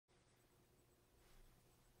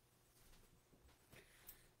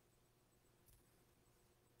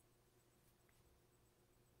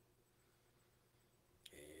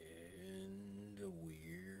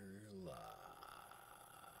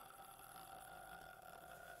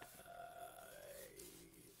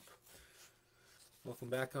Welcome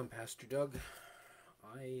back. I'm Pastor Doug.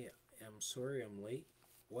 I am sorry I'm late.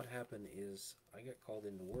 What happened is I got called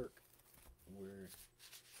into work. We're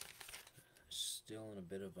still in a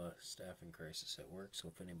bit of a staffing crisis at work, so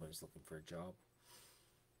if anybody's looking for a job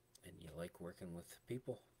and you like working with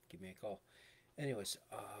people, give me a call. Anyways,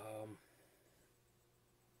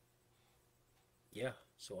 yeah,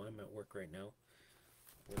 so I'm at work right now,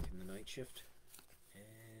 working the night shift,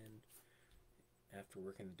 and after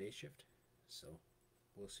working the day shift, so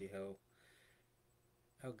we'll see how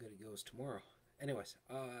good it goes tomorrow. Anyways,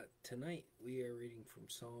 tonight we are reading from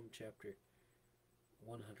Psalm chapter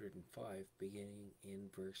 105, beginning in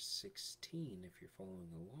verse 16, if you're following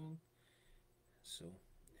along. So,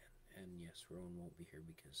 and yes, Rowan won't be here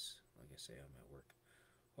because, like I say, I'm at work.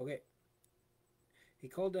 Okay. He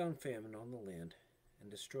called down famine on the land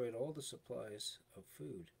and destroyed all the supplies of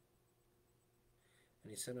food.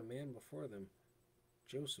 And he sent a man before them,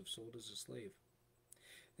 Joseph, sold as a slave.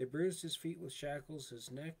 They bruised his feet with shackles, his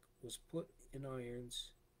neck was put in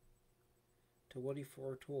irons, till what he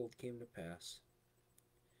foretold came to pass,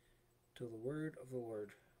 till the word of the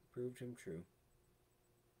Lord proved him true.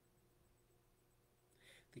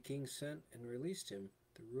 The king sent and released him,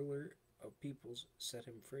 the ruler of peoples set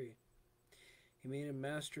him free. He made him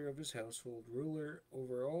master of his household, ruler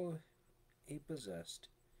over all he possessed,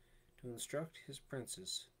 to instruct his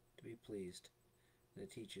princes to be pleased, and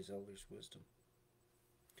to teach his elders wisdom.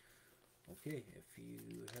 Okay, if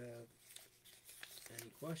you have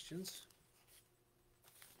any questions,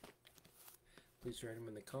 please write them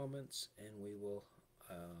in the comments and we will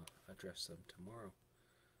address them tomorrow.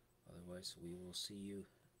 Otherwise, we will see you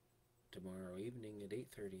tomorrow evening at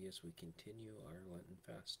 8:30 as we continue our Lenten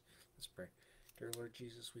fast. Let's pray. Dear Lord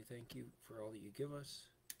Jesus, we thank you for all that you give us.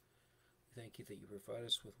 We thank you that you provide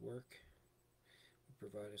us with work. You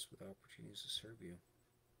provide us with opportunities to serve you.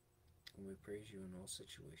 And we praise you in all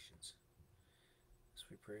situations. As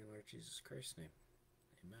we pray in Lord Jesus Christ's name.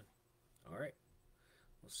 Amen. All right.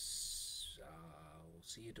 We'll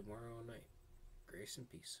see you tomorrow night. Grace and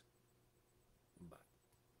peace. Bye.